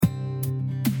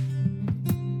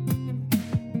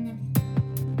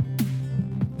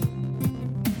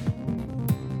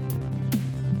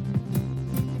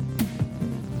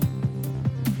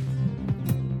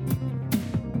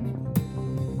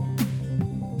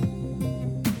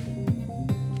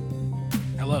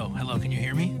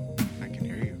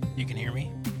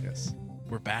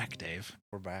Dave.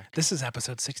 We're back. This is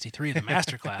episode 63 of the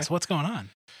Masterclass. What's going on?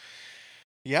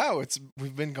 Yeah,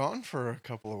 we've been gone for a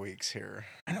couple of weeks here.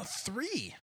 I know,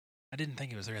 3. I didn't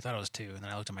think it was 3. I thought it was 2. And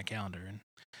then I looked at my calendar, and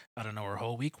I don't know where a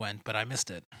whole week went, but I missed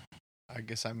it. I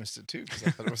guess I missed it too because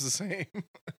I thought it was the same.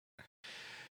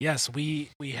 Yes, we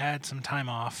had some time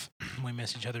off. We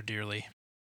missed each other dearly,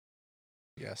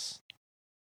 Yes.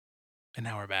 and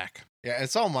now we're back. Yeah,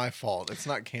 it's all my fault. It's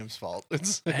not Cam's fault.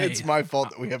 It's Hey, my fault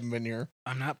that we haven't been here.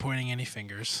 I'm not pointing any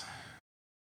fingers.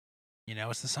 You know,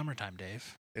 it's the summertime,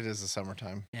 Dave, It is the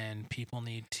summertime. and people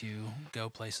need to go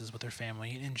places with their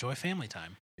family and enjoy family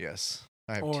time. Yes.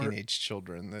 I have Or- teenage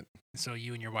children that, So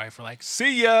you and your wife were like,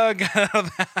 "See ya, get out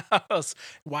of the house."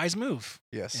 Wise move,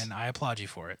 yes. and I applaud you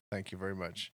for it. Thank you very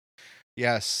much.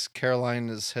 Yes, Caroline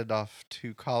is head off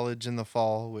to college in the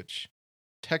fall, which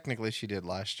technically she did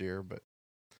last year, but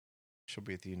she'll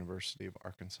be at the University of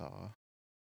Arkansas.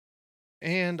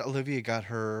 And Olivia got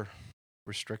her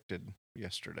restricted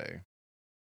yesterday.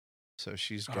 So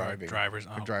she's driving. Drivers.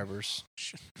 Her drivers.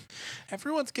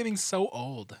 Everyone's getting so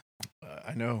old.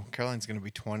 I know. Caroline's going to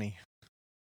be 20.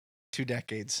 2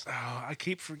 decades. Oh, I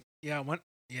keep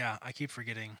I keep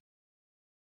forgetting.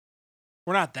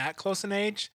 We're not that close in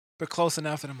age, but close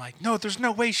enough that I'm like, no, there's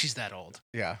no way she's that old.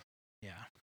 Yeah. Yeah.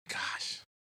 Gosh.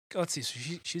 Let's see. So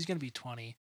she's going to be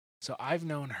 20. So I've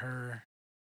known her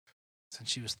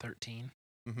since she was 13.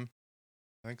 I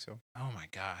think so. Oh my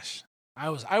gosh. I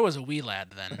was a wee lad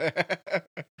then.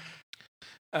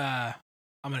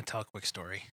 I'm going to tell a quick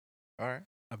story All right.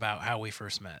 about how we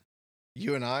first met.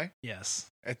 You and I Yes.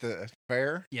 at the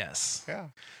fair? Yes. Yeah.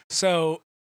 So,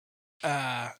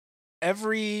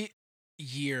 every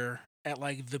year at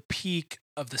like the peak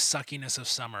of the suckiness of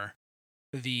summer,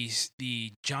 the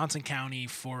Johnson County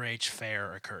 4-H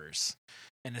fair occurs,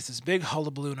 and it's this big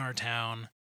hullabaloo in our town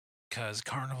because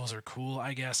carnivals are cool.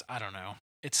 I guess I don't know.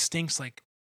 It stinks like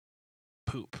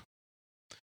poop.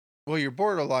 Well, you're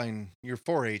borderline, you're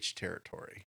 4-H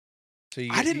territory. So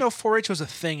I didn't know 4-H was a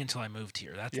thing until I moved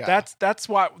here. Yeah. That's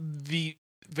what the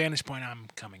vantage point I'm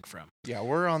coming from. Yeah,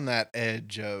 we're on that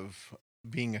edge of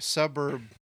being a suburb,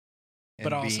 and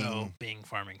But also being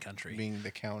farming country. being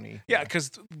the county. Yeah,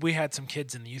 because we had some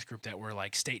kids in the youth group that were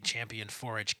like state champion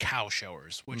 4-H cow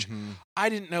showers, which Mhm. I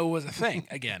didn't know was a thing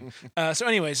again. So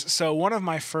anyways, one of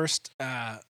my first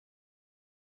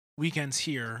weekends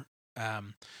here, the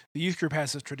youth group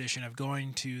has this tradition of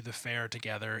going to the fair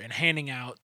together and handing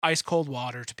out ice cold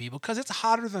water to people because it's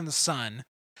hotter than the sun.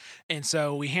 And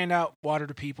so we hand out water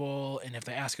to people, and if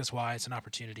they ask us why, it's an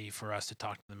opportunity for us to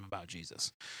talk to them about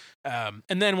Jesus. And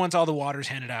then once all the water's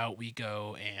handed out, we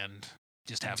go and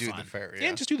just have Do fun. the fair, Yeah,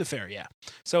 yeah. just do the fair, yeah.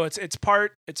 So it's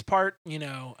part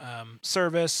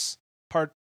service,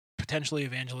 part potentially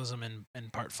evangelism,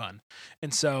 and part fun.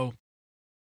 And so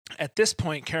at this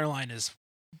point, Caroline is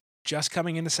just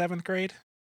coming into 7th grade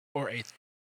or 8th.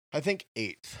 I think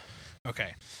 8th.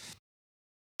 Okay.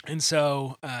 And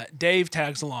so Dave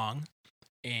tags along,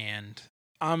 and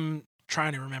I'm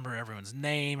trying to remember everyone's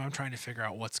name. I'm trying to figure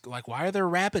out why are there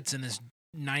rabbits in this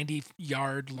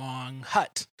 90-yard long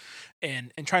hut,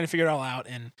 and trying to figure it all out.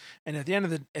 And at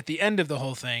the end of the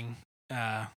whole thing,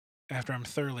 after I'm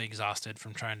thoroughly exhausted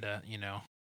from trying to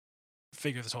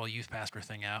figure this whole youth pastor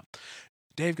thing out,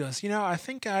 Dave goes, I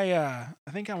think I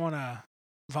want to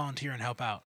volunteer and help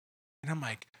out. And I'm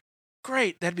like,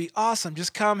 great, that'd be awesome.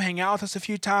 Just come hang out with us a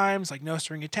few times, like no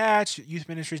string attached. Youth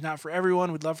ministry is not for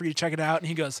everyone. We'd love for you to check it out. And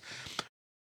he goes,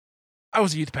 I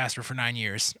was a youth pastor for 9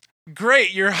 years.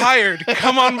 Great, you're hired.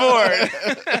 Come on board.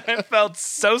 I felt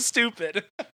so stupid.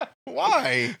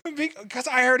 Why? Because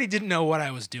I already didn't know what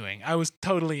I was doing. I was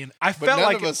totally in. I But felt none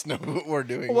like of us know what we're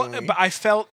doing. well, really. but I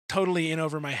felt totally in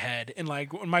over my head. And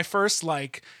like when my first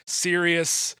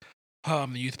serious,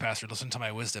 I'm the youth pastor, listen to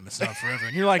my wisdom, it's not forever.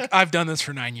 And you're like, I've done this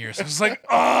for 9 years. I was like,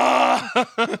 oh.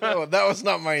 No, that was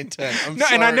not my intent. I'm No,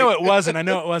 sorry. and I know it wasn't.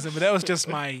 But that was just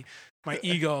my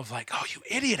ego of like, oh, you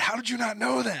idiot! How did you not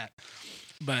know that?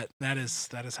 But that is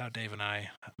how Dave and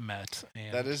I met.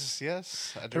 And That is,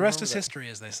 yes. I do the rest remember is that. history,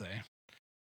 as they say.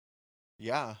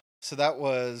 Yeah. So that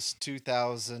was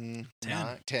 2010.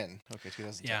 Okay,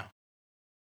 2010. Yeah,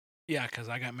 yeah. Because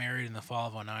I got married in the fall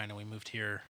of 2009, and we moved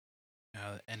here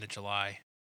end of July.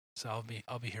 So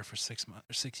I'll be here for 6 months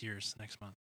or 6 years next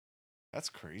month. That's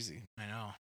crazy. I know.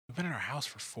 We've been in our house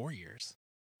for 4 years.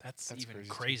 That's even crazy, too.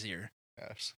 crazier.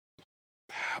 Yes.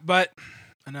 But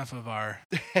enough of our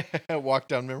Walk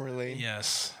down memory lane.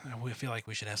 yes. We feel like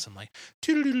we should have some like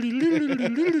sort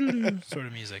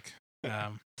of music.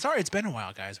 Sorry, it's been a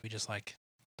while, guys. We just like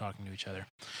talking to each other.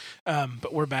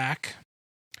 But we're back,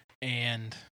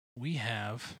 and we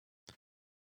have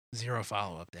 0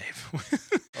 follow-up, Dave.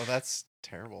 Oh, that's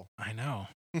terrible. I know.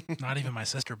 Not even my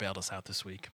sister bailed us out this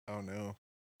week. Oh, no.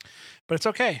 But it's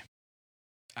okay.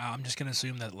 I'm just going to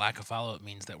assume that lack of follow-up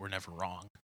means that we're never wrong.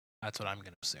 That's what I'm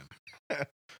going to assume.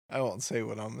 I won't say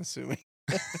what I'm assuming.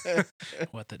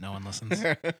 What, that no one listens?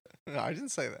 No, I didn't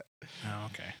say that. Oh,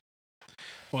 okay.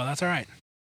 Well, that's all right.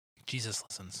 Jesus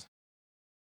listens.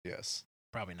 Yes.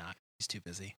 Probably not. He's too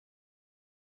busy.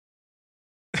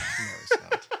 No, he's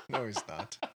not. No, he's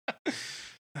not.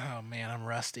 Oh, man, I'm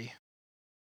rusty.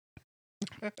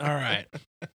 All right.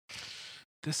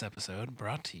 This episode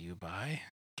brought to you by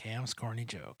Cam's Corny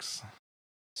Jokes.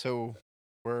 So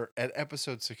we're at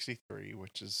episode 63,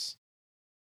 which is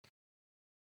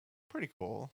pretty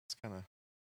cool. It's kind of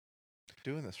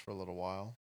doing this for a little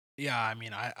while. Yeah, I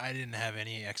mean, I didn't have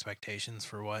any expectations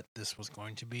for what this was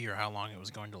going to be or how long it was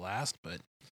going to last, but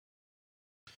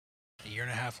a year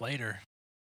and a half later,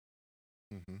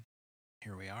 Mm-hmm.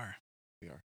 here we are. We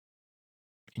are.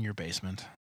 In your basement.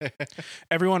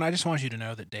 Everyone, I just want you to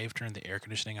know that Dave turned the air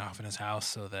conditioning off in his house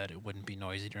so that it wouldn't be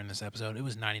noisy during this episode. It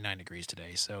was 99 degrees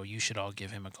today, so you should all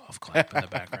give him a golf clap in the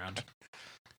background.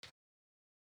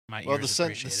 My Well, ears the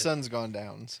appreciate it. sun's gone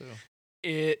down, so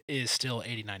It is still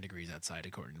 89 degrees outside,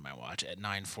 according to my watch, at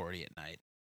 9:40 at night.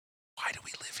 Why do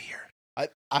we live here?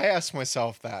 I asked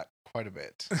myself that quite a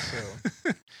bit.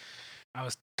 So I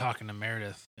was talking to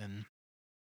Meredith, and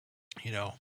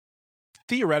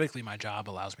theoretically, my job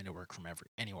allows me to work from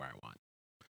anywhere I want.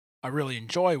 I really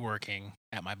enjoy working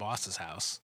at my boss's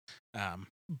house,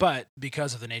 but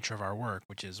because of the nature of our work,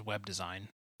 which is web design,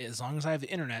 as long as I have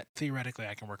the internet, theoretically,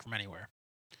 I can work from anywhere.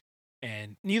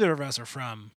 And neither of us are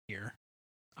from here.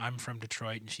 I'm from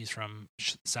Detroit, and she's from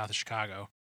south of Chicago.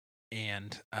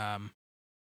 And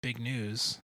big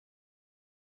news,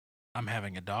 I'm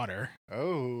having a daughter.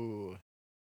 oh,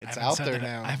 it's I haven't out said there that-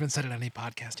 now. I haven't said it on any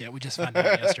podcast yet. We just found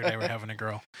out yesterday we're having a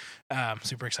girl.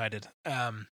 Super excited.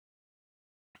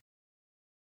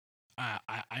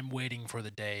 I'm waiting for the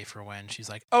day for when she's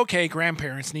like, okay,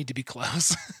 grandparents need to be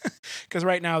close. Because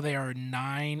right now they are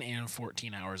 9 and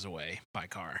 14 hours away by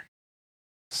car.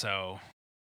 So,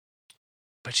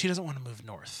 but she doesn't want to move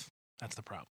north. That's the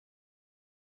problem.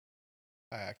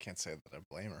 I can't say that I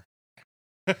blame her.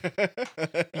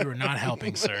 You are not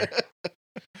helping, sir.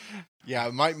 Yeah,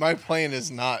 my plan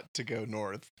is not to go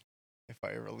north if I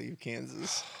ever leave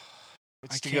Kansas.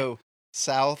 It's to go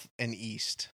south and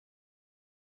east.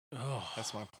 Oh,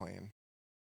 That's my plan.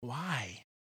 why?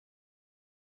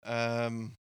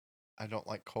 I don't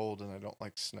like cold and I don't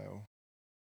like snow.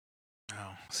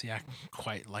 Oh, see, I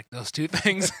quite like those two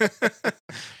things.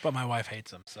 But my wife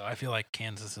hates them, so I feel like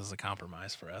Kansas is a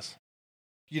compromise for us.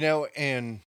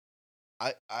 And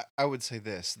I would say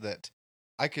this, that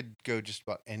I could go just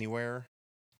about anywhere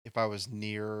if I was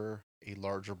near a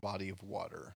larger body of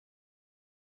water.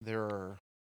 There are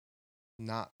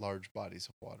not large bodies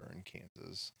of water in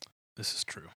Kansas. This is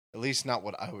true. At least not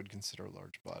what I would consider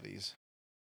large bodies.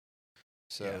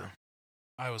 So, Yeah.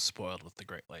 I was spoiled with the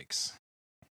Great Lakes.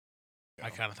 I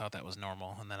kind of thought that was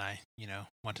normal, and then I,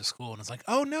 went to school, and it's like,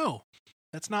 oh no,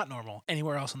 that's not normal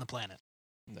anywhere else on the planet.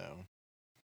 no.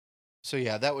 So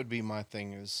yeah, that would be my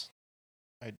thing. Is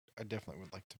I definitely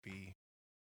would like to be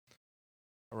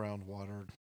around water,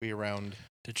 be around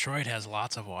Detroit has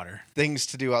lots of water. things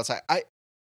to do outside.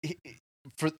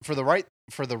 For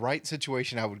the right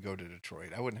situation, I would go to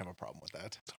Detroit. I wouldn't have a problem with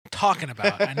that. Talking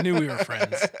about, I knew we were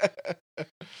friends. I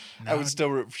Now- would still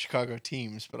root for Chicago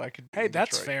teams, but I could. be Hey, in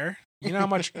that's Detroit. fair. You know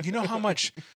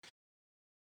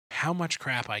how much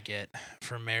crap I get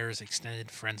from Mayor's extended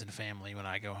friends and family when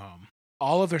I go home.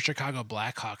 All of their Chicago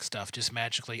Blackhawk stuff just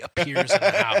magically appears in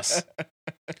the house.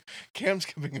 Cam's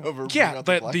coming over. Yeah, bring out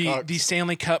but the Blackhawks.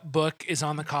 Stanley Cup book is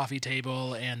on the coffee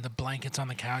table and the blankets on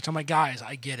the couch. I'm like, guys,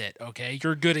 I get it. Okay,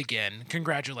 you're good again.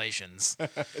 Congratulations.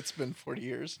 It's been 40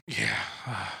 years. Yeah.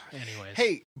 Anyways.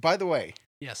 Hey, by the way,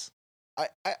 Yes. I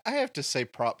have to say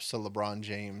props to LeBron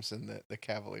James and the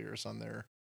Cavaliers on their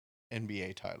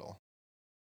NBA title.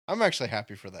 I'm actually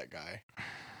happy for that guy.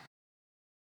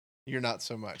 You're not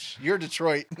so much. You're a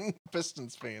Detroit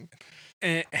Pistons fan.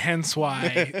 Hence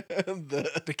why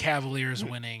the the Cavaliers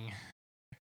winning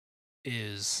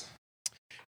is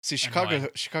See, Chicago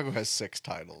has 6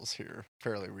 titles here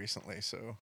fairly recently,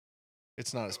 so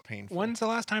it's not as painful. When's the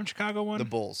last time Chicago won? The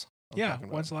Bulls? I'm Yeah, talking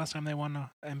about. when's the last time they won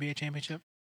an NBA championship?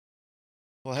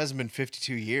 Well, it hasn't been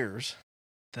 52 years,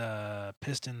 The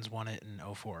Pistons won it in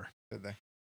 2004, did they?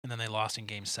 and then they lost in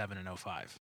Game 7 in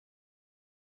 2005.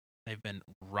 They've been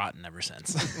rotten ever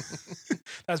since. That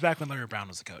was back when Larry Brown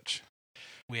was the coach.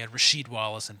 We had Rasheed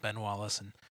Wallace and Ben Wallace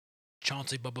and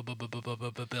Chauncey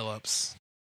Billups,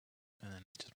 and then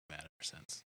just been bad ever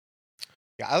since.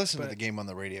 Yeah, I listened to But the game on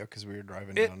the radio because we were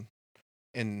driving It- down.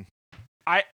 And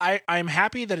I'm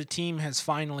happy that a team has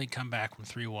finally come back from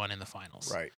 3-1 in the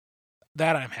finals. right,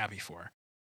 That I'm happy for.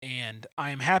 And I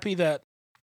am happy that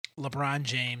LeBron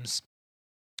James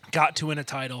got to win a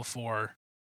title for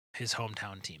his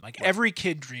hometown team. Like Right. every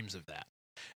kid dreams of that.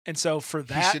 And so for he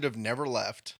that, should have never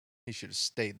left. He should have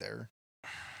stayed there.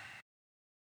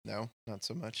 No, not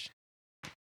so much.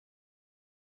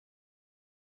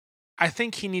 I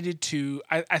think he needed to.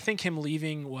 I think him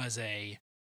leaving was a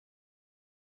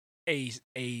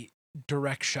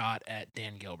direct shot at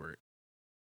Dan Gilbert.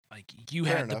 Like you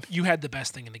Fair had enough. you had the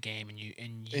best thing in the game, and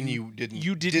you did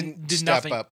did step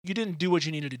nothing. up. You didn't do what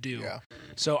you needed to do. Yeah.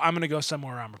 So I'm gonna go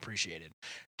somewhere I'm appreciated.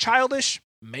 Childish,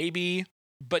 maybe,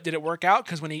 but did it work out?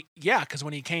 Because when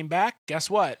he came back, guess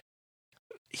what?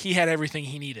 He had everything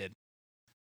he needed.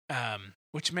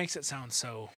 Which makes it sound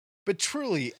so. But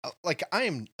truly, like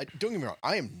don't get me wrong,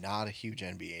 I am not a huge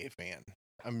NBA fan.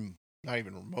 I'm not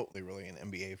even remotely really an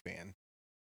NBA fan.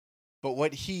 But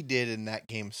what he did in that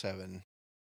game 7,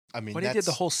 I mean, But he did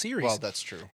the whole series. Well, that's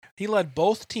true. He led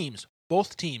both teams,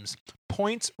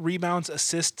 points, rebounds,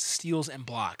 assists, steals, and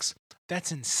blocks.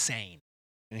 That's insane.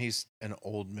 And he's an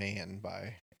old man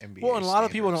by NBA. Well, and a lot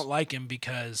of people standards. don't like him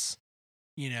because,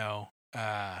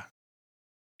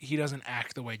 he doesn't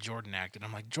act the way Jordan acted.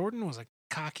 I'm like, Jordan was a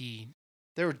cocky.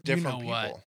 They were different know people.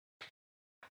 what.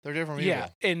 They're different Yeah,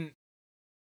 people. and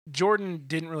Jordan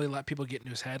didn't really let people get into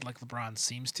his head like LeBron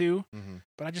seems to. Mm-hmm.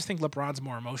 But I just think LeBron's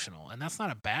more emotional, and that's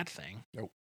not a bad thing.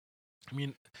 Nope. I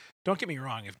mean, don't get me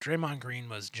wrong. If Draymond Green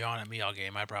was John at me all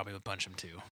game, I probably would punch him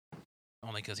too.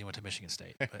 Only because he went to Michigan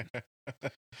State.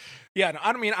 But yeah, no,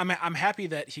 I don't mean I'm happy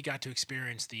that he got to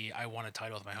experience I won a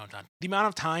title with my hometown. The amount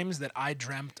of times that I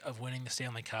dreamt of winning the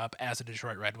Stanley Cup as a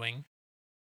Detroit Red Wing,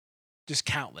 just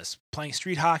countless. Playing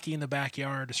street hockey in the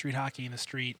backyard, street hockey in the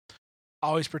street,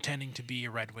 always pretending to be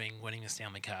a Red Wing, winning the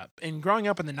Stanley Cup. And growing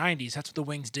up in the 90s, that's what the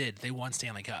Wings did. They won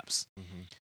Stanley Cups.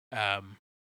 Mm-hmm.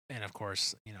 And of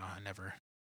course, I never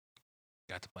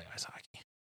got to play ice hockey.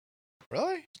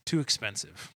 Really? Too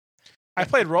expensive. I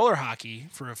played roller hockey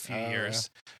for a few Oh, years,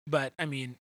 but I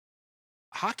mean,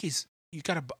 hockey's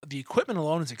the equipment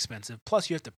alone is expensive. Plus,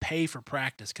 you have to pay for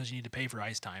practice because you need to pay for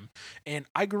ice time. And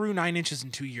I grew 9 inches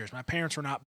in 2 years. My parents were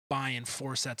not buying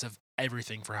 4 sets of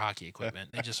everything for hockey equipment.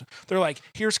 They're like,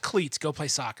 here's cleats, go play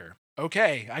soccer.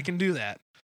 Okay, I can do that.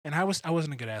 And I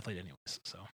wasn't a good athlete anyways.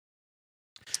 So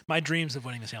my dreams of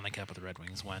winning the Stanley Cup with the Red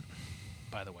Wings went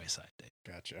by the wayside. Dave.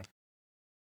 Gotcha.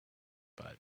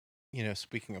 But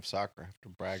speaking of soccer, I have to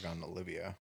brag on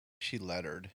Olivia. She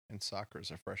lettered in soccer as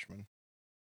a freshman.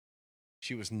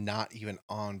 She was not even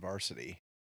on varsity.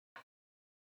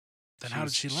 Then how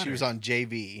did she letter? She was on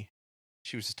JV.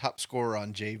 She was the top scorer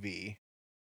on JV.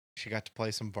 She got to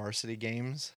play some varsity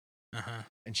games,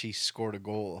 and she scored a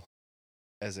goal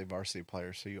as a varsity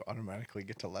player. So you automatically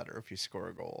get to letter if you score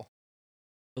a goal.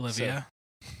 Olivia,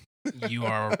 you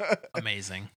are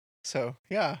amazing. So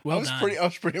yeah, Well I was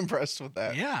done. pretty impressed with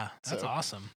that. Yeah, that's So-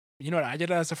 awesome. You know what I did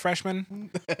as a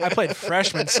freshman? I played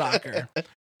freshman soccer,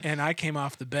 and I came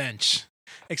off the bench,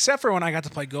 except for when I got to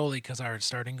play goalie because our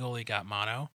starting goalie got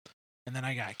mono, and then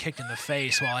I got kicked in the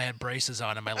face while I had braces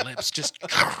on, and my lips just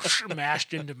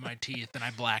mashed into my teeth, and I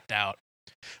blacked out.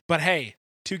 But hey,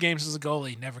 2 games as a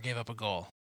goalie, never gave up a goal.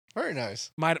 Very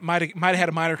nice. Might have had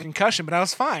a minor concussion, but I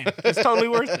was fine. It's totally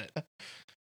worth it.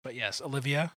 But yes,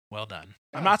 Olivia, well done.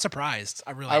 I'm Yeah. not surprised.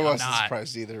 I I am wasn't not.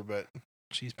 surprised either, but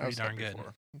She's I pretty was darn happy good. for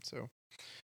her. So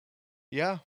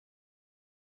yeah,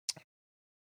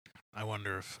 I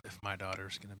wonder if my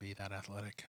daughter's going to be that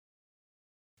athletic.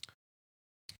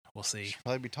 We'll see. she'll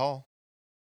probably be tall.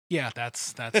 Yeah,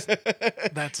 that's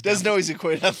Doesn't always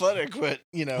equate athletic, but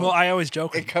well, I always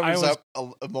joke. it With, covers up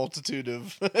a multitude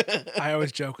of. I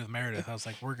always joke with Meredith. I was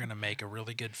like, we're gonna make a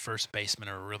really good first baseman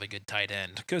or a really good tight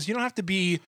end because you don't have to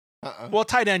be. Well,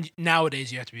 tight end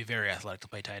nowadays you have to be very athletic to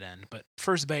play tight end, but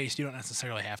first base you don't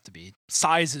necessarily have to be.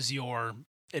 Size is your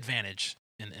advantage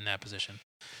in that position.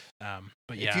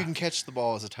 But yeah, If you can catch the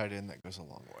ball as a tight end, that goes a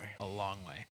long way. a long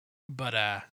way. But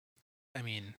I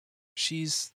mean,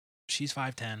 she's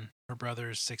 5'10". Her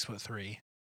brother's 6'3".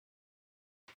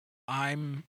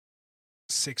 I'm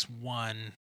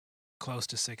 6'1", close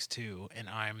to 6'2", and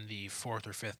I'm the 4th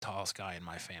or 5th tallest guy in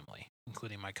my family,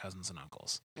 including my cousins and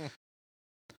uncles. Hmm.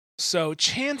 So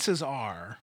chances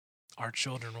are our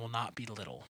children will not be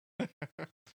little.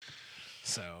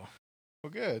 So Well,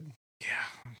 good. yeah,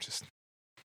 I'm just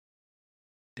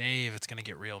Dave, it's gonna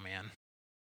get real, man.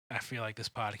 I feel like this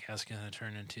podcast is gonna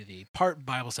turn into the part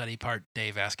Bible study, part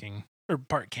Dave asking, or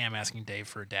part Cam asking Dave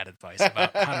for dad advice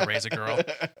about how to raise a girl.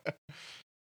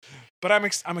 But I'm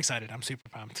excited. I'm super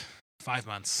pumped. 5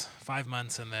 months. 5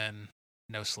 months and then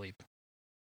no sleep.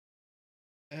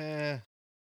 Yeah.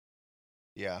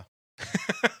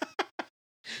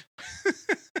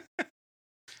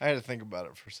 I had to think about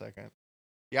it for a second.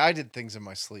 Yeah, I did things in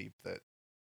my sleep that,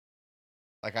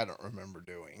 like, I don't remember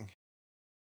doing.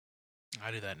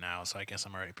 I do that now, so I guess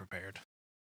I'm already prepared.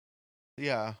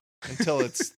 Yeah, until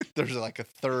there's like a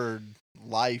third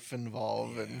life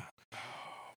involved, and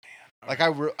Oh man. like I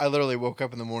literally woke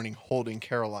up in the morning holding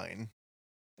Caroline,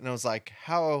 and I was like,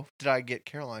 "How did I get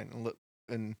Caroline?"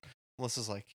 And Melissa's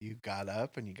like, "You got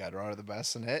up and you got her out of the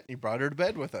bassinet and you brought her to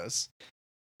bed with us."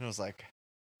 And I was like,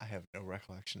 "I have no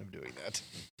recollection of doing that,"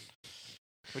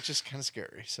 which is kind of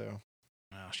scary. So,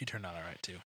 Well, she turned out all right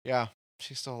too. yeah,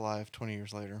 she's still alive 20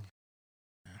 years later.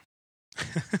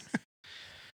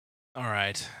 All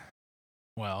right.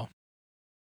 Well,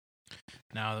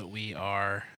 now that we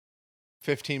are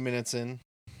 15 minutes in.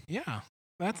 Yeah.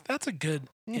 That's a good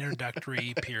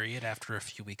introductory period after a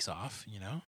few weeks off, you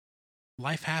know?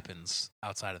 Life happens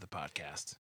outside of the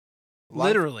podcast.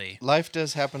 Literally. Life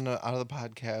does happen out of the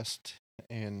podcast,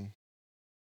 and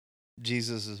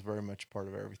Jesus is very much part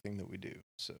of everything that we do.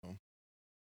 So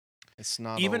it's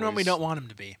not even when we always- don't want him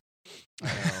to be. I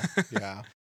know. Yeah.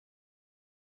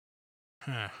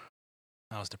 Huh.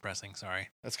 That was depressing. Sorry.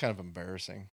 That's kind of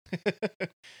embarrassing.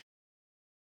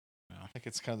 Well. Like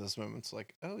it's kind of those moments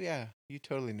like, oh yeah, you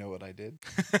totally know what I did.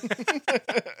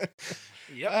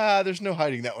 Yep. There's no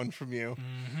hiding that one from you.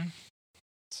 Mm-hmm.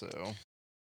 So.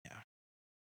 Yeah.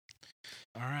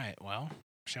 All right. Well,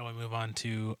 shall we move on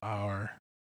to our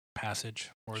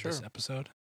passage for this Sure. episode?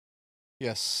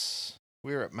 Yes.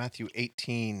 We're at Matthew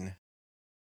 18,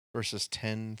 verses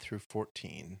 10 through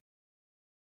 14,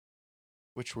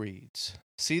 which reads,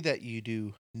 "See that you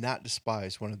do not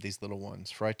despise one of these little ones,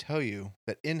 for I tell you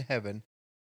that in heaven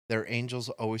their angels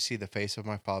always see the face of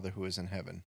my Father who is in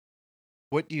heaven.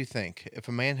 What do you think? If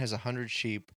a man has 100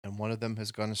 sheep and one of them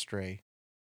has gone astray,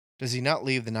 does he not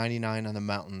leave the 99 on the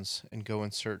mountains and go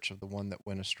in search of the one that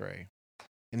went astray?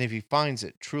 And if he finds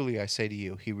it, truly I say to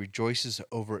you, he rejoices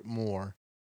over it more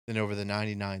than over the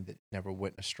 99 that never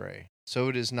went astray. So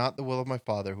it is not the will of my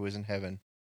Father who is in heaven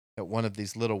that one of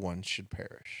these little ones should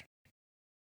perish."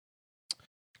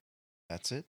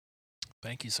 That's it.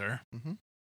 Thank you, sir. Mm-hmm.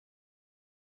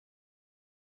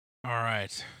 All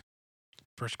right.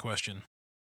 First question.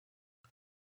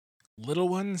 Little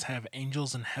ones have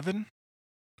angels in heaven?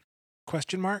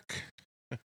 Question mark.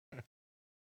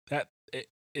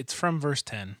 It's from verse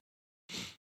 10.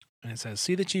 And it says,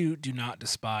 "See that you do not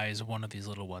despise one of these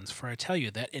little ones, for I tell you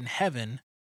that in heaven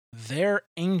their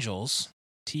angels,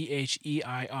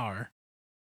 Their,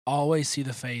 always see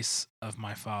the face of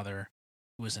my Father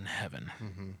who is in heaven."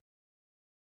 Mm-hmm.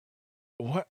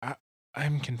 What?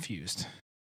 I'm confused.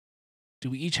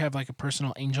 Do we each have like a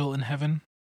personal angel in heaven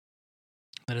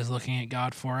that is looking at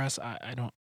God for us? I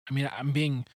don't. I mean, I'm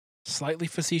being slightly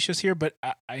facetious here, but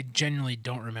I genuinely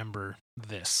don't remember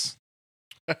this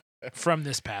from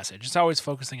this passage. It's always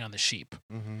focusing on the sheep.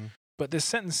 Mm-hmm. But this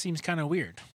sentence seems kind of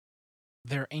weird.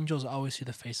 Their angels always see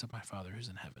the face of my Father who's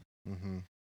in heaven. Mm-hmm.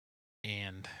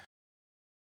 And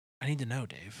I need to know,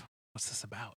 Dave, what's this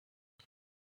about?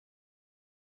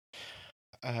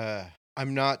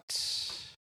 I'm not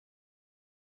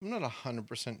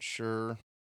 100% sure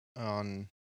on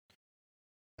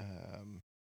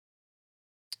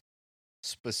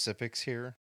specifics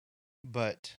here,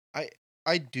 but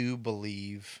I do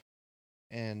believe,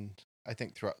 and I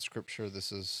think throughout Scripture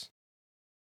this is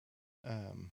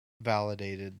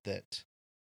validated, that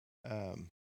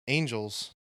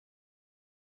angels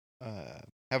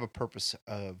have a purpose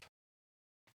of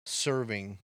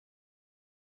serving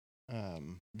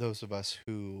those of us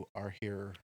who are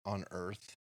here on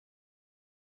earth.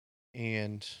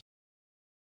 And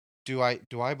do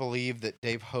I believe that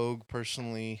Dave Hogue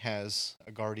personally has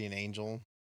a guardian angel?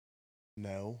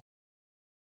 No.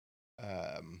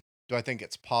 Do I think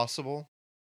it's possible?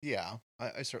 Yeah,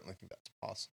 I certainly think that's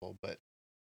possible, but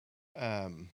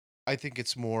I think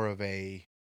it's more of a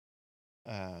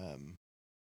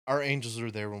our angels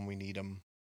are there when we need them.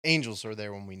 Angels are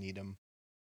there when we need them.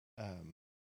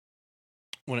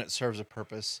 When it serves a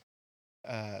purpose.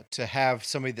 To have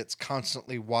somebody that's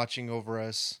constantly watching over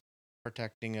us,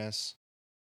 protecting us.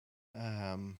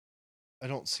 I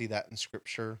don't see that in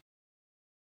Scripture.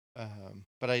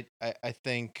 But I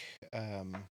think,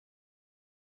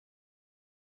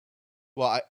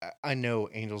 well, I know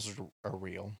angels are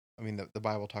real. I mean, the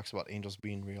Bible talks about angels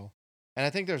being real. And I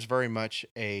think there's very much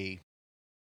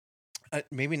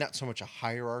maybe not so much a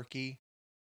hierarchy,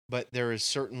 but there is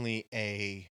certainly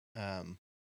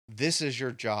this is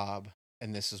your job,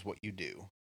 and this is what you do.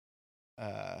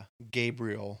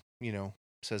 Gabriel,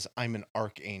 says, I'm an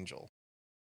archangel.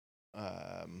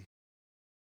 Why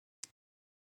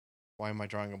am I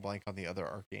drawing a blank on the other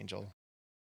archangel?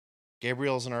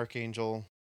 Gabriel's an archangel.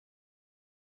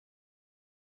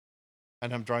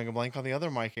 And I'm drawing a blank on the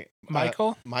other Michael.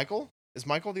 Michael? Is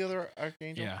Michael the other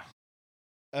archangel? Yeah.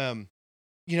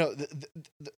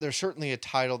 There's certainly a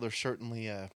title. There's certainly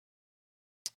a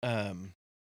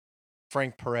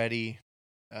Frank Peretti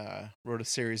wrote a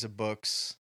series of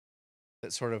books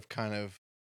that sort of kind of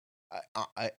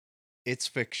it's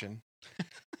fiction.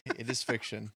 It is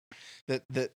fiction that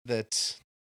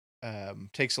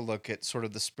takes a look at sort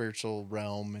of the spiritual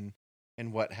realm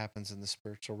and what happens in the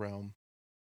spiritual realm.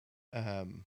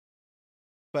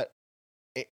 But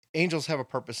angels have a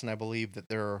purpose, and I believe that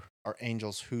there are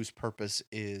angels whose purpose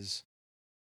is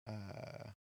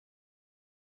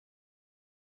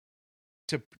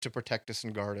to protect us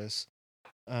and guard us.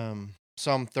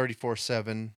 Psalm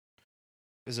 34:7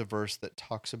 is a verse that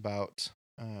talks about,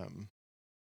 and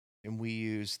we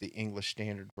use the English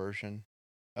Standard Version.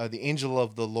 The angel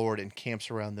of the Lord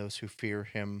encamps around those who fear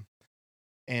him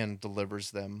and delivers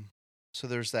them. So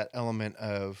there's that element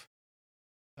of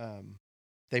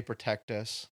they protect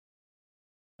us.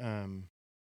 I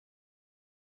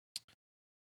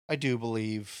do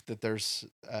believe that there's,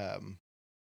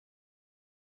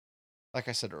 like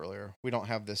I said earlier, we don't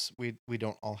have this. We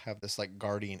don't all have this like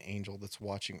guardian angel that's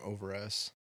watching over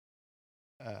us.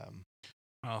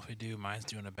 Well, if we do, mine's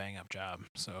doing a bang up job.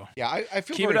 So yeah, I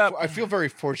feel keep very, it up. I feel very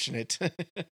fortunate.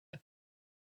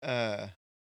 But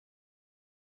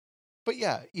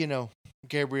yeah,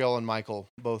 Gabriel and Michael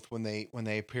both when they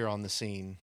appear on the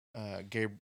scene.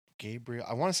 Gabriel,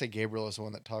 I want to say Gabriel is the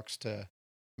one that talks to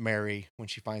Mary when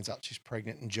she finds out she's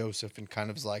pregnant, and Joseph, and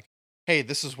kind of is like, "Hey,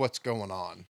 this is what's going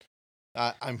on.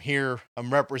 I'm here.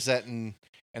 I'm representing,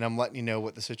 and I'm letting you know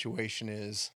what the situation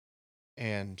is."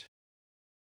 And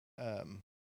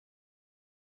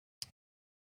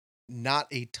not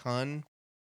a ton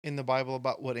in the Bible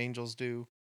about what angels do,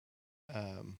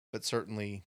 but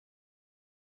certainly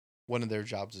one of their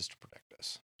jobs is to protect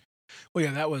us. Well,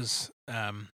 yeah, that was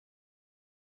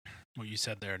what you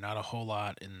said there. Not a whole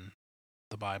lot in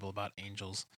the Bible about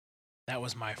angels. That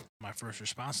was my first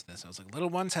response to this. I was like, little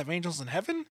ones have angels in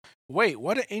heaven? Wait,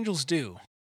 what do angels do?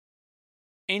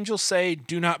 Angels say,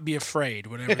 "Do not be afraid,"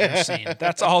 whenever they're seen.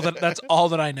 That's all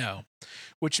that I know.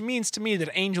 Which means to me that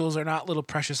angels are not little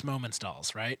precious moments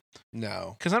dolls, right?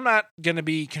 No, because I'm not gonna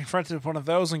be confronted with one of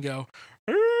those and go,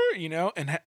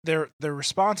 and their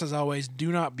response is always,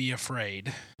 "Do not be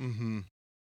afraid,"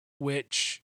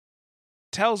 which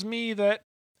tells me that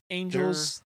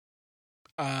angels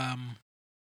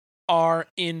are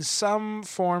in some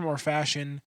form or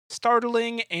fashion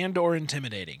startling and or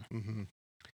intimidating.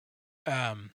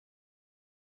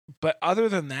 But other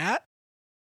than that,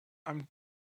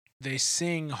 they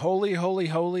sing "Holy, Holy,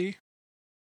 Holy"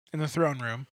 in the throne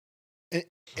room.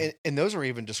 And those are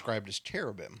even described as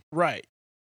cherubim. Right.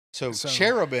 So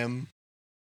cherubim,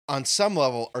 on some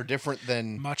level, are different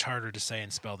than... Much harder to say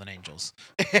and spell than angels.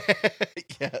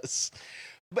 Yes.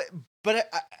 But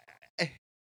I,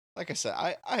 like I said,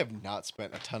 I have not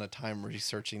spent a ton of time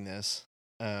researching this.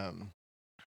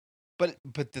 But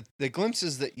the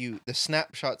glimpses that the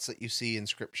snapshots that you see in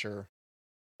Scripture,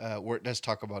 where it does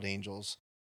talk about angels,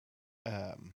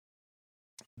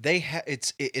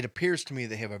 it appears to me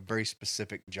they have a very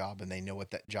specific job, and they know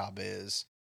what that job is,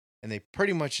 and they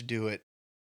pretty much do it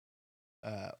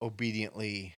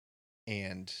obediently,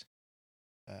 and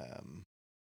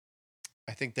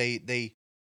I think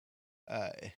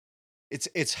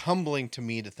it's humbling to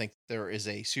me to think there is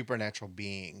a supernatural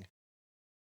being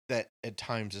that at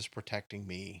times is protecting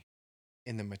me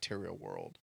in the material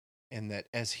world, and that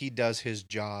as he does his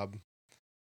job,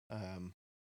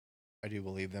 I do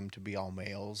believe them to be all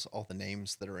males. All the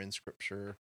names that are in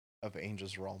Scripture of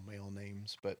angels are all male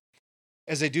names, but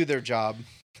as they do their job,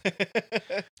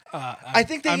 I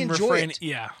think they enjoy it.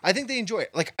 Yeah, I think they enjoy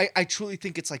it. Like I truly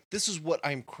think it's like, this is what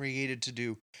I'm created to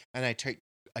do, and I take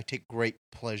great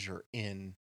pleasure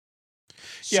in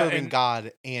serving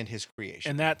God and His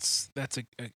creation. And that's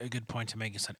a good point to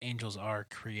make. Is that angels are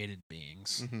created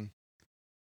beings. Mm-hmm.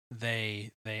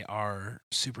 They are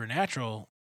supernatural.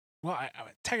 Well,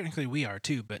 technically we are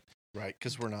too, but right,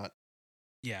 because we're not.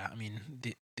 Yeah, I mean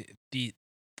the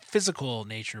physical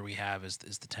nature we have is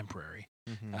the temporary.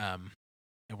 Mm-hmm.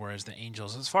 Whereas the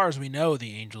angels, as far as we know,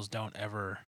 the angels don't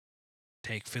ever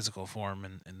take physical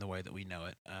form in the way that we know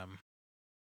it.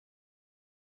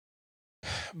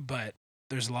 But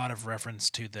there's a lot of reference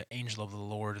to the angel of the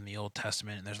Lord in the Old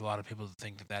Testament, and there's a lot of people that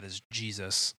think that is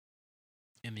Jesus.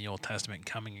 in the Old Testament,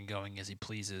 coming and going as he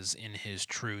pleases in his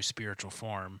true spiritual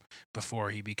form before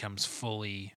he becomes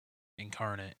fully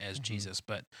incarnate as Jesus.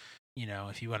 But,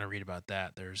 if you want to read about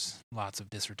that, there's lots of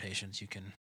dissertations you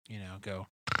can, go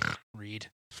read.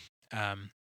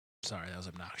 Sorry, that was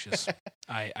obnoxious.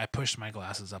 I pushed my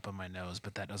glasses up on my nose,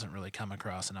 but that doesn't really come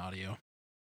across in audio.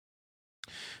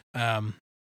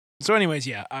 So anyways,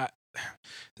 yeah,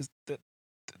 the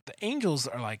angels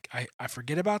are like, I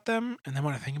forget about them, and then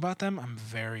when I think about them, I'm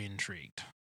very intrigued.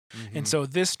 Mm-hmm. And so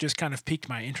this just kind of piqued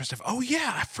my interest of, oh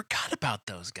yeah, I forgot about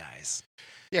those guys.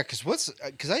 Yeah,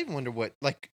 because I even wonder what,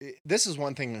 this is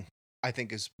one thing I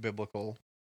think is biblical,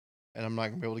 and I'm not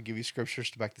going to be able to give you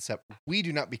scriptures to back this up. We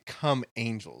do not become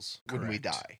angels when we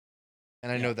die.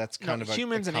 And I know that's kind of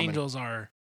humans and angels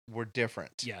we're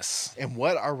different. Yes. And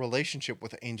what our relationship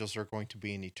with angels are going to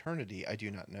be in eternity, I do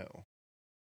not know.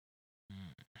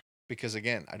 Because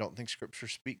again, I don't think scripture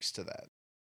speaks to that.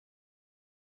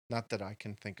 Not that I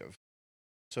can think of.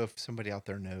 So if somebody out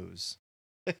there knows.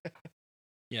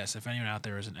 Yes, if anyone out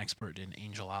there is an expert in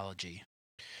angelology.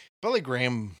 Billy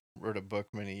Graham wrote a book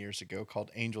many years ago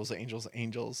called Angels, Angels,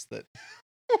 Angels that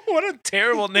what a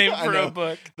terrible name for a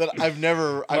book. That I've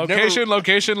never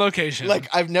location.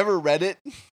 Like I've never read it,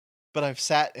 but I've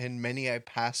sat in many a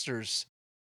pastor's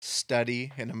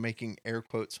study, and I'm making air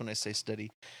quotes when I say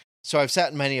study. So I've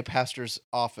sat in many a pastor's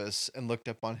office and looked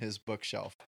up on his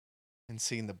bookshelf and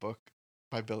seen the book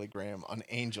by Billy Graham on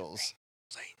angels.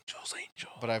 Angels.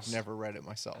 But I've never read it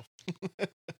myself.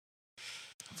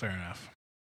 Fair enough.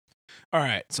 All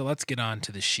right, so let's get on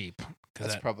to the sheep.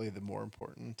 That's probably the more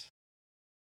important.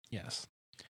 Yes.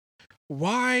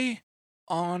 Why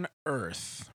on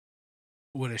earth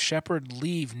would a shepherd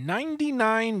leave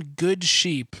 99 good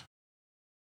sheep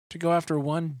to go after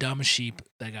one dumb sheep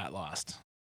that got lost?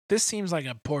 This seems like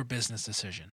a poor business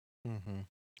decision. Mm-hmm.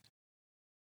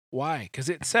 Why? Because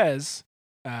it says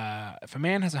if a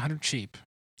man has 100 sheep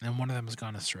and one of them has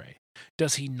gone astray,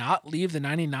 does he not leave the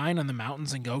 99 on the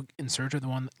mountains and go in search of the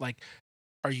one?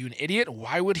 Are you an idiot?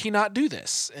 Why would he not do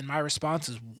this? And my response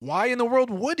is, why in the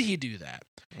world would he do that?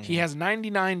 Mm-hmm. He has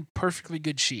 99 perfectly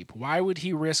good sheep. Why would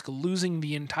he risk losing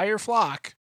the entire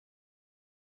flock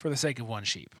for the sake of one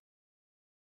sheep?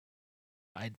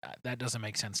 That doesn't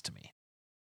make sense to me.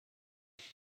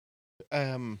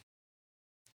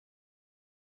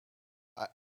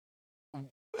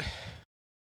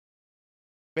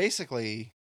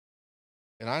 Basically,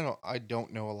 and I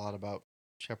don't know a lot about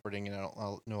shepherding, and I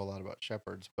don't know a lot about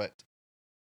shepherds, but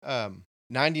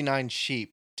 99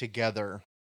 sheep together,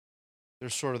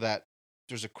 there's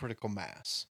a critical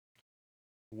mass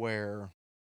where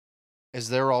as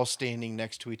they're all standing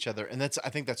next to each other, and I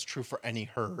think that's true for any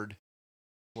herd,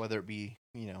 whether it be,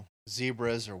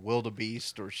 zebras or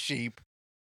wildebeest or sheep,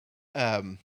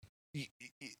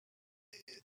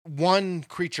 one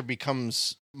creature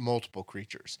becomes multiple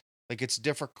creatures. Like it's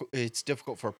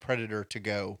difficult for a predator to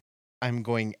go, I'm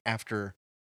going after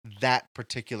that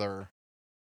particular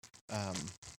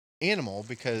animal,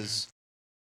 because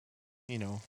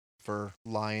for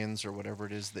lions or whatever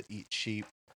it is that eat sheep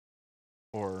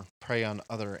or prey on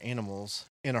other animals,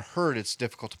 in a herd it's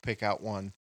difficult to pick out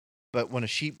one. But when a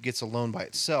sheep gets alone by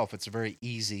itself, it's very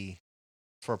easy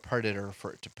for a predator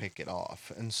for it to pick it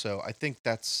off. And so I think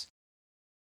that's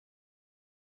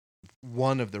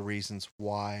one of the reasons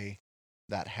why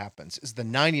that happens, is the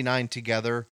 99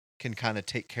 together can kind of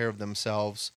take care of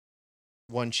themselves.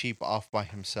 One sheep off by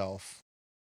himself,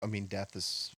 I mean, death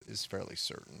is fairly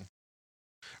certain.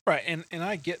 Right, and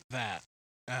I get that.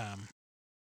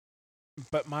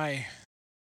 But my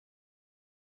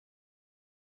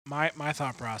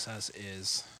thought process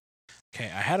is, okay,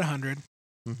 I had 100.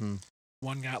 Mm-hmm.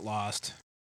 One got lost.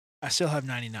 I still have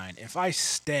 99. If I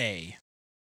stay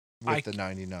with the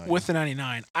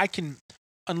 99, I can,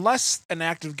 unless an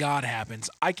act of God happens,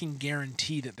 I can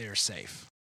guarantee that they're safe.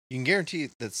 You can guarantee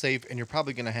that's safe, and you're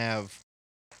probably going to have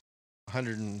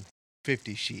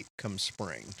 150 sheep come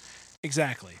spring.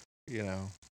 Exactly.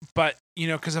 But,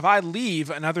 because if I leave,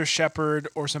 another shepherd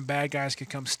or some bad guys could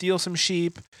come steal some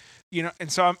sheep,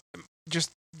 and so I'm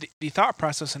just, the thought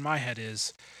process in my head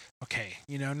is, okay,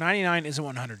 99 isn't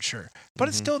 100, sure, but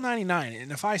it's still 99.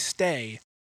 And if I stay,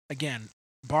 again,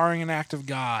 barring an act of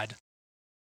God,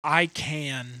 I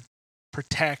can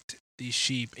protect these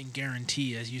sheep and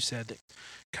guarantee, as you said, that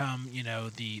come,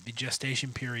 the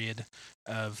gestation period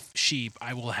of sheep,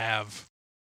 I will have,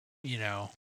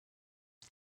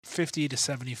 50 to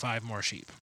 75 more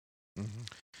sheep. Mm-hmm.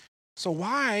 So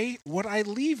why would I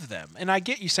leave them? And I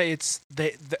get you say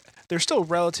they're still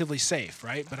relatively safe,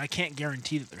 right? But I can't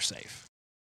guarantee that they're safe.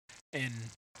 And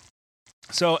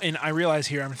So, and I realize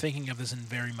here I'm thinking of this in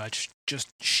very much just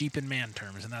sheep and man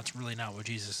terms, and that's really not what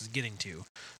Jesus is getting to.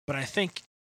 But I think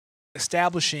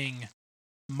establishing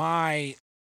my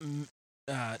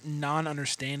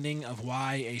non-understanding of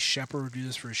why a shepherd would do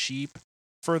this for a sheep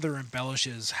further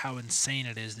embellishes how insane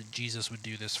it is that Jesus would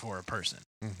do this for a person.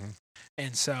 Mm-hmm.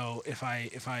 And so if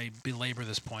I belabor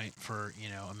this point for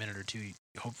a minute or two,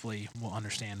 hopefully we'll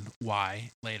understand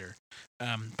why later.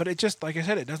 But it just, like I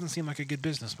said, it doesn't seem like a good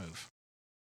business move.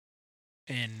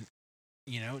 And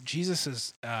Jesus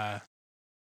is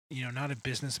not a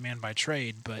businessman by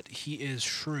trade, but he is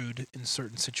shrewd in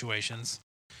certain situations,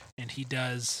 and he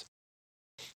does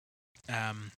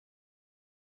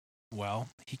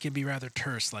he can be rather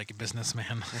terse like a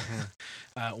businessman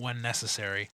when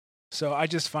necessary. So I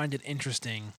just find it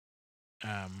interesting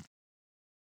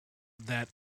that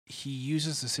he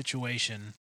uses the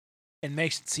situation and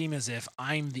makes it seem as if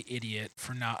I'm the idiot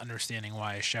for not understanding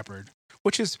why a shepherd,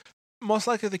 which is most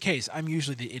likely the case. I'm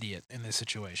usually the idiot in this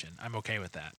situation. I'm okay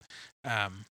with that.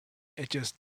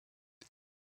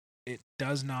 It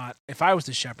does not, if I was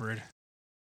the shepherd,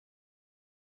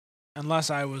 unless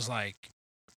I was like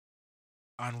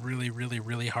on really, really,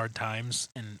 really hard times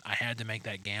and I had to make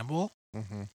that gamble,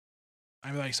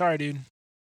 I'd be like, sorry, dude.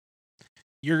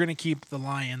 You're going to keep the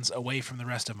lions away from the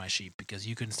rest of my sheep because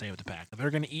you couldn't stay with the pack.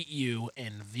 They're going to eat you,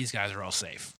 and these guys are all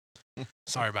safe.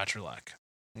 Sorry about your luck.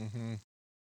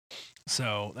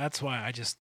 So that's why I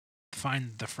just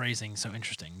find the phrasing so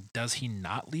interesting. Does he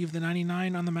not leave the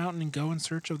 99 on the mountain and go in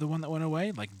search of the one that went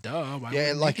away? Like, duh. Why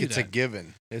Yeah, like it's a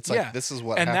given. It's like, this is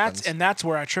what and happens. That's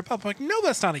where I trip up. Like, no,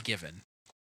 that's not a given.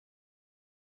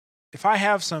 If I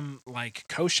have some like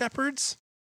co-shepherds,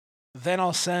 then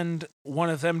I'll send one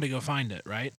of them to go find it,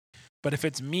 right? But if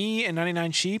it's me and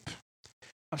 99 sheep,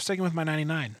 I'm sticking with my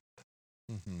 99.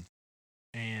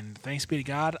 And thanks be to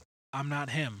God, I'm not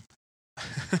him.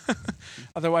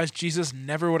 Otherwise, Jesus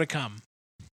never would have come.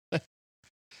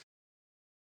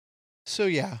 So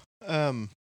yeah,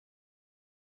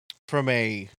 from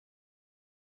a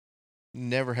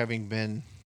never having been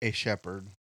a shepherd,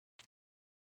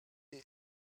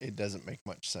 it doesn't make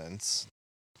much sense.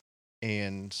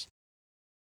 And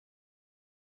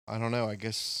I don't know, I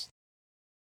guess.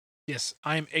 Yes,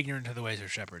 I am ignorant to the ways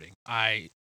of shepherding. I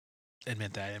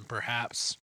admit that. And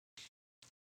perhaps,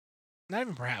 not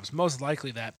even perhaps, most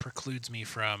likely that precludes me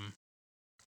from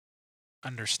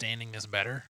understanding this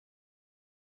better.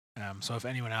 So if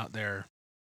anyone out there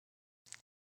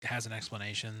has an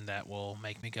explanation that will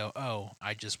make me go, oh,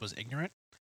 I just was ignorant,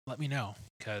 let me know,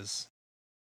 because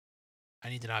I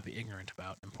need to not be ignorant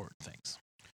about important things.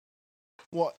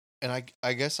 Well, and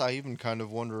I guess I even kind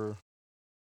of wonder,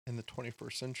 in the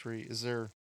 21st century, is there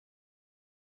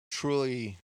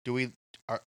truly,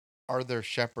 are there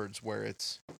shepherds where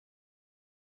it's,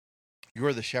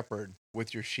 you're the shepherd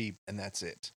with your sheep and that's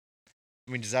it?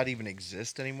 I mean, does that even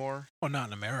exist anymore? Well, not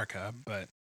in America, but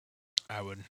I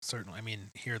would certainly,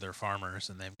 here they're farmers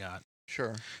and they've got...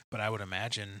 Sure. But I would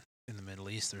imagine in the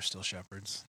Middle East, there's still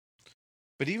shepherds.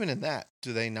 But even in that,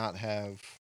 do they not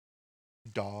have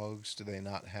dogs? Do they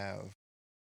not have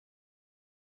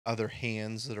other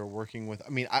hands that are working with?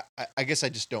 I mean, I guess I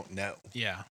just don't know.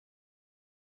 Yeah.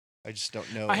 I just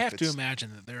don't know. I have to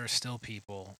imagine that there are still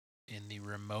people in the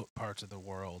remote parts of the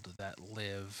world that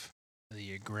live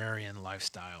the agrarian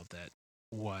lifestyle that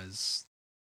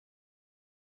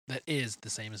is the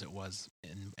same as it was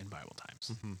in Bible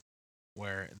times,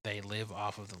 where they live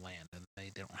off of the land and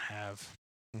they don't have...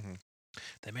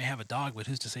 They may have a dog, but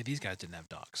who's to say these guys didn't have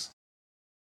dogs?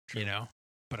 True.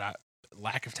 But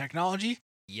lack of technology,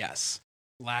 yes.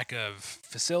 Lack of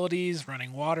facilities,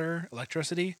 running water,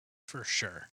 electricity, for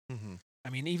sure.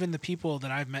 Even the people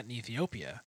that I've met in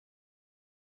Ethiopia,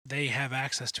 they have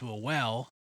access to a well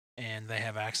and they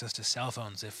have access to cell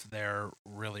phones if they're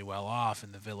really well off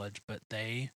in the village, but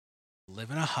they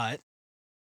live in a hut.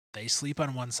 They sleep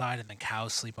on one side and the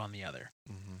cows sleep on the other.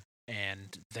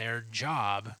 And their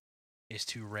job is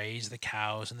to raise the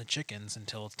cows and the chickens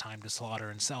until it's time to slaughter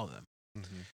and sell them.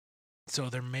 So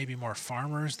there may be more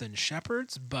farmers than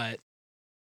shepherds, but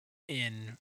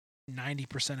in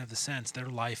 90% of the sense, their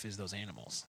life is those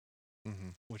animals,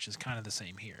 which is kind of the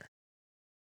same here.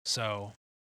 So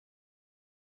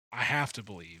I have to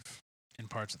believe in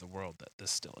parts of the world that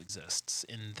this still exists.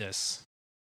 In this,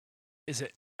 is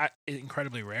it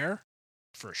incredibly rare?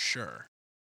 For sure.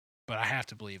 But I have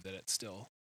to believe that it still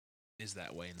is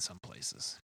that way in some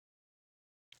places.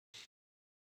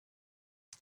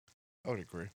 I would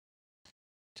agree.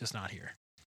 Just not here.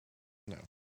 No.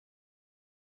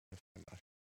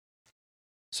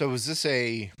 So is this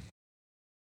a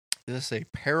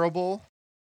parable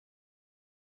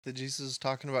that Jesus is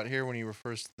talking about here when he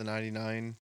refers to the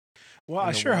 99? Well, And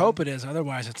I the sure one? hope it is.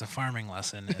 Otherwise, it's a farming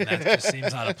lesson, and that just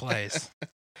seems out of place.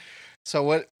 So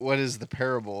what is the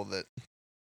parable that?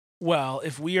 Well,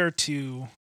 if we are to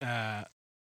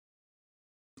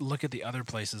look at the other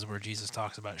places where Jesus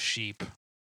talks about sheep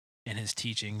in his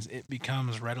teachings, it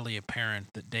becomes readily apparent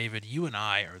that David, you and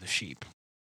I are the sheep,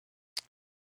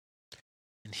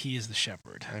 and he is the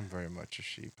shepherd. I'm very much a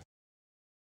sheep.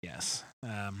 Yes.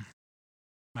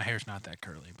 My hair's not that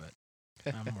curly, but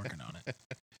I'm working on it.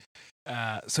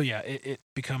 So yeah, it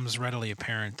becomes readily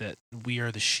apparent that we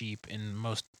are the sheep in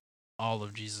most all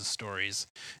of Jesus' stories,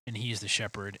 and he is the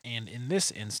shepherd. And in this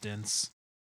instance,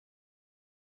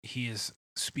 he is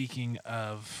speaking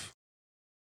of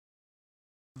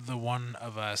the one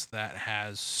of us that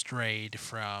has strayed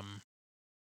from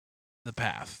the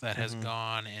path, that has Mhm.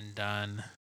 gone and done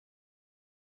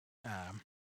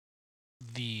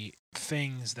the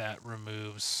things that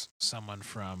removes someone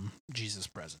from Jesus'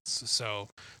 presence. So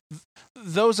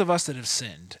those of us that have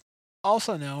sinned,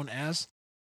 also known as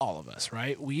all of us,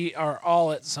 right? We are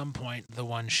all at some point the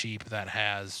one sheep that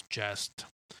has just,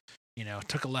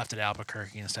 took a left at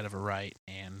Albuquerque instead of a right,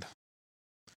 and,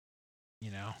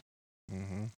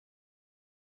 Mm-hmm.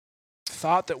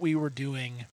 thought that we were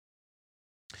doing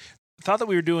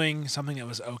something that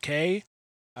was okay,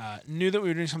 knew that we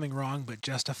were doing something wrong, but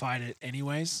justified it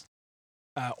anyways,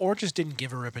 or just didn't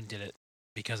give a rip and did it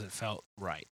because it felt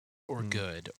right or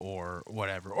good or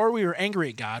whatever. Or we were angry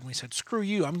at God and we said, screw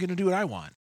you, I'm going to do what I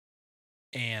want.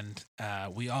 And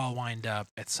we all wind up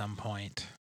at some point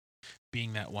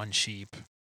being that one sheep.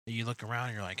 You look around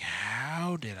and you're like,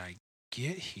 how did I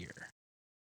get here?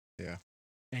 Yeah.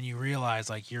 And you realize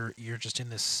like you're just in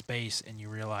this space, and you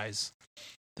realize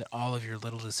that all of your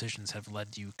little decisions have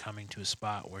led you coming to a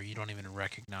spot where you don't even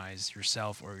recognize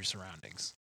yourself or your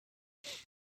surroundings.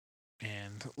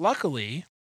 And luckily,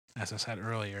 as I said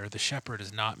earlier, the shepherd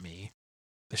is not me.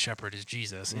 The shepherd is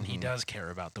Jesus, and he does care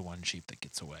about the one sheep that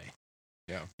gets away.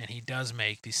 Yeah. And he does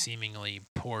make the seemingly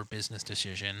poor business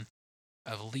decision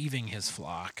of leaving his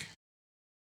flock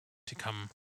to come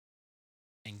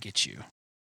and get you.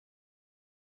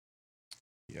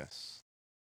 Yes.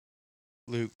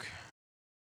 Luke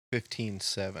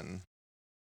 15:7.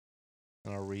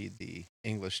 And I'll read the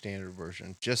English Standard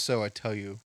Version. Just so I tell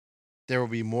you, there will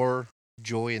be more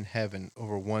joy in heaven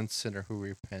over one sinner who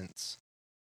repents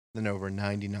than over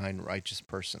 99 righteous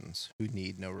persons who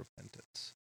need no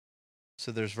repentance.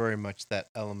 So there's very much that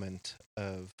element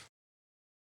of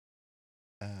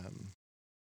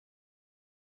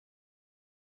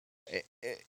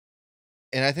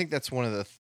and I think that's one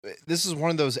of this is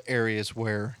one of those areas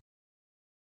where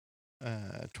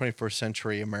 21st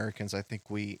century Americans, I think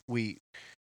we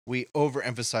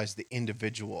overemphasize the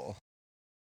individual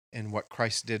and what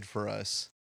Christ did for us.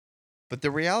 But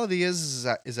the reality is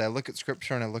I look at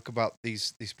scripture and I look about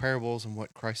these parables and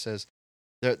what Christ says,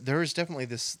 there is definitely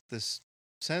this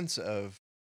sense of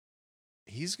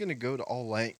he's going to go to all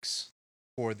lengths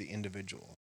for the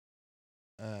individual.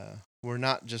 We're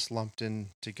not just lumped in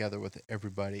together with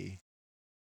everybody.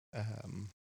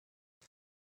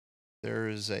 There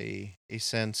is a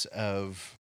sense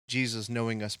of Jesus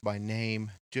knowing us by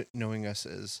name, knowing us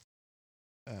as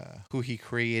who he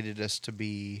created us to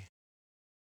be,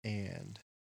 and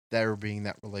there being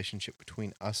that relationship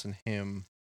between us and him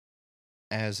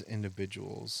as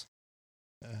individuals.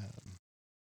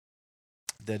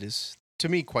 That is, to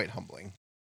me, quite humbling.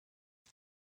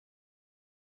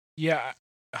 Yeah,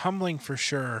 humbling for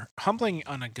sure. Humbling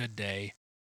on a good day.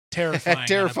 Terrifying.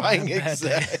 Terrifying. On a bad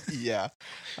day. Yeah,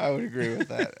 I would agree with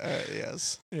that.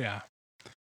 Yes. Yeah.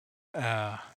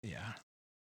 Yeah.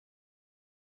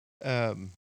 I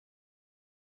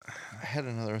had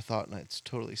another thought and it's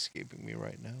totally escaping me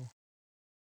right now.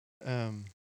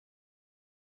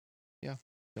 Yeah,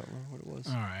 don't remember what it was.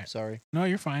 All right. Sorry. No,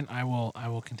 you're fine. I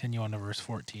will continue on to verse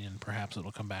 14, and perhaps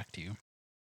it'll come back to you.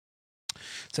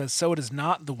 It says, "So it is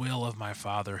not the will of my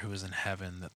Father who is in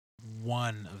heaven that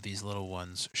one of these little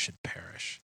ones should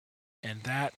perish." And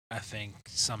that, I think,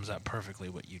 sums up perfectly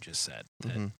what you just said.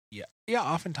 That, yeah.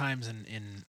 Oftentimes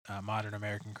in modern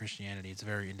American Christianity, it's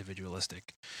very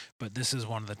individualistic, but this is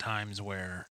one of the times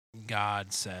where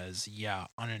God says, "Yeah,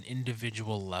 on an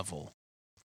individual level,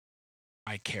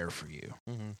 I care for you."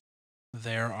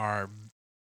 There are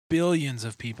billions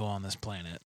of people on this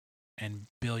planet, and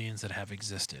billions that have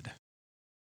existed,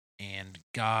 and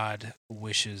God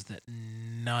wishes that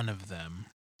none of them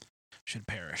should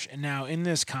perish. And now, in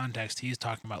this context, he's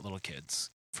talking about little kids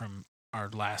from our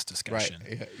last discussion.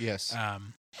 Right. Yes.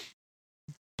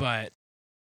 But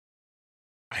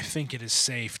I think it is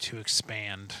safe to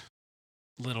expand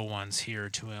little ones here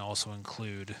to also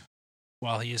include,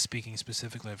 while he is speaking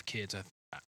specifically of kids,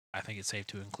 I think it's safe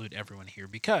to include everyone here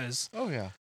because Oh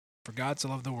yeah. for God so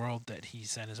loved the world that he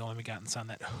sent his only begotten son,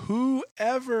 that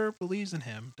whoever believes in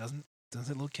him doesn't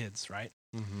say little kids, right?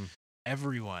 Mm-hmm.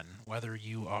 Everyone, whether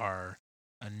you are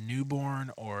a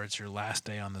newborn or it's your last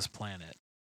day on this planet,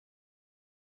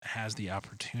 has the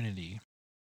opportunity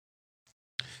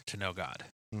to know God.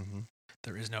 Mm-hmm.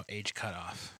 There is no age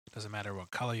cutoff. It doesn't matter what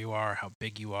color you are, how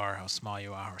big you are, how small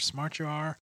you are, how smart you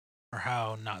are, or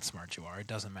how not smart you are. It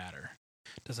doesn't matter.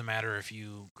 It doesn't matter if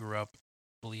you grew up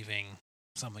believing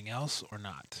something else or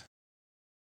not.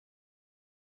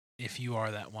 If you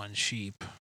are that one sheep,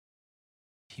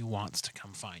 he wants to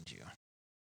come find you.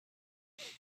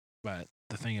 But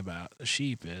the thing about a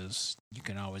sheep is you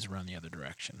can always run the other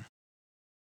direction.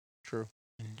 True.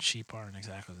 And sheep aren't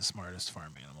exactly the smartest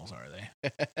farm animals, are they?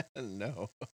 No.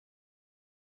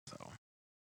 So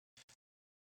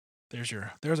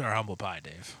there's our humble pie,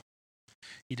 Dave.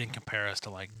 He didn't compare us to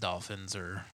like dolphins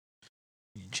or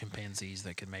chimpanzees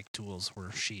that can make tools.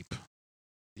 We're sheep.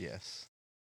 Yes.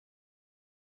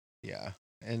 Yeah.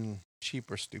 And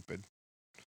sheep are stupid.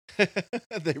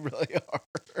 They really are.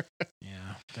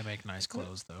 Yeah, they make nice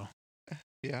clothes though.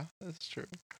 Yeah, that's true.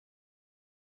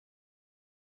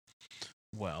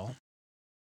 Well,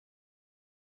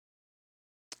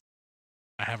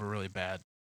 I have a really bad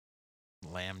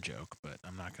lamb joke, but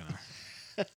I'm not gonna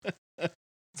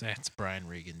say it's Brian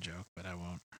Regan joke, but I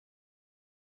won't.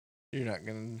 You're not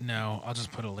gonna. No, I'll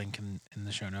just put a link in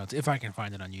the show notes if I can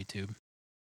find it on YouTube.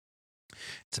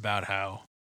 It's about how,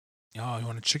 you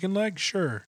want a chicken leg?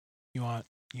 Sure. You want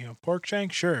pork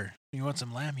shank? Sure. You want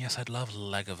some lamb? Yes, I'd love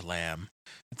leg of lamb.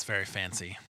 It's very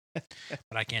fancy, but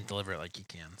I can't deliver it like you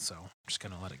can, so I'm just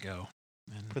gonna let it go.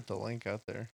 And Put the link out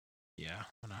there. yeah,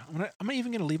 I'm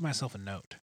even gonna leave myself a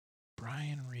note.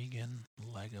 Brian Regan,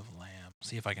 leg of lamb.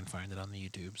 See if I can find it on the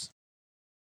YouTubes.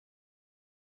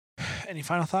 Any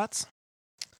final thoughts?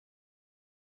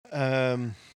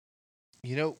 One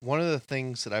of the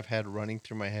things that I've had running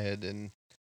through my head, and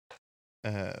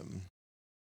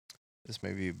this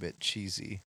may be a bit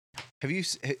cheesy.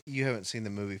 You haven't seen the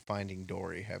movie Finding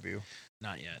Dory, have you?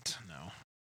 Not yet.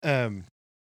 No.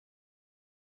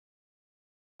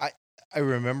 I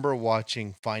remember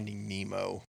watching Finding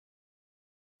Nemo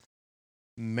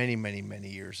many, many, many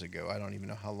years ago. I don't even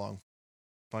know how long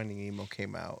Finding Nemo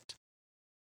came out.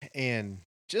 And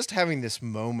just having this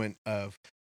moment of,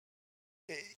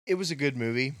 it was a good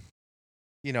movie.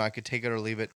 I could take it or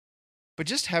leave it. But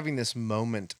just having this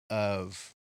moment of,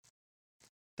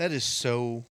 that is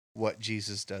so what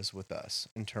Jesus does with us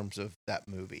in terms of that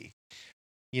movie.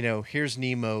 Here's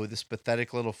Nemo, this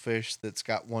pathetic little fish that's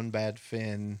got one bad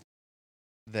fin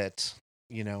that,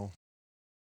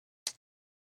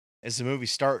 as the movie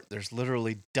starts, there's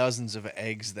literally dozens of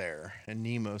eggs there, and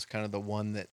Nemo's kind of the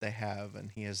one that they have, and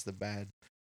he has the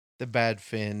bad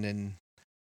fin, and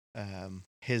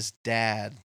his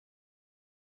dad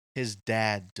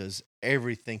does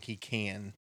everything he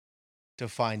can to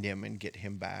find him and get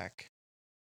him back.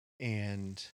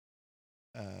 And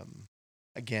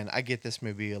again, I get this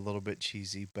may be a little bit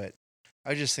cheesy, but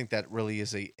I just think that really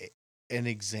is an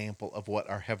example of what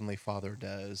our Heavenly Father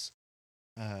does.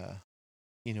 When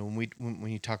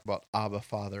you talk about Abba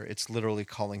Father, it's literally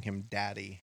calling him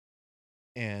Daddy.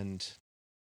 And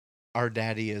our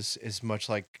Daddy is much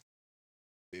like,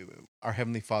 our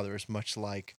Heavenly Father is much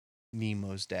like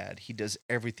Nemo's dad. He does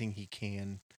everything he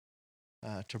can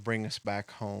to bring us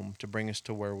back home, to bring us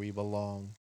to where we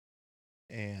belong.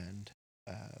 And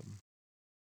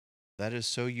that is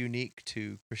so unique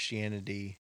to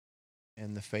Christianity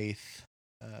and the faith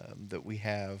that we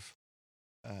have,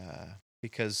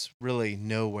 because really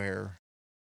nowhere,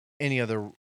 any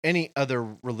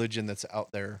other religion that's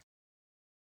out there,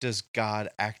 does God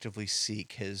actively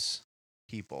seek his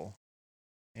people.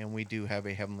 And we do have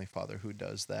a Heavenly Father who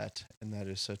does that, and that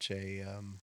is such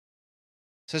an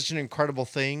incredible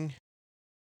thing.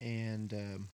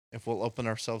 And if we'll open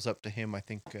ourselves up to him, I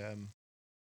think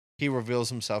he reveals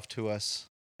himself to us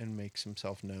and makes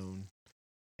himself known,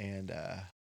 and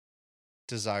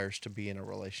desires to be in a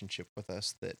relationship with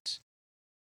us that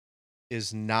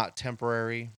is not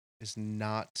temporary, is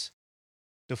not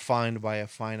defined by a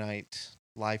finite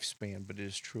lifespan, but it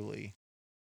is truly,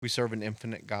 we serve an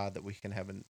infinite God that we can have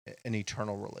an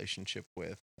eternal relationship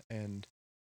with. And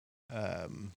I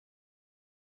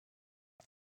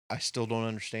still don't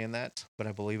understand that, but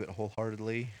I believe it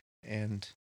wholeheartedly. And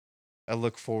I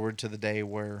look forward to the day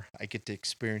where I get to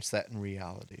experience that in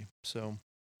reality. So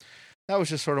that was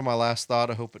just sort of my last thought.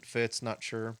 I hope it fits. Not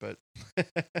sure, but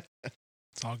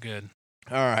It's all good.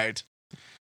 All right.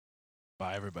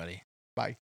 Bye, everybody.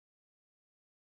 Bye.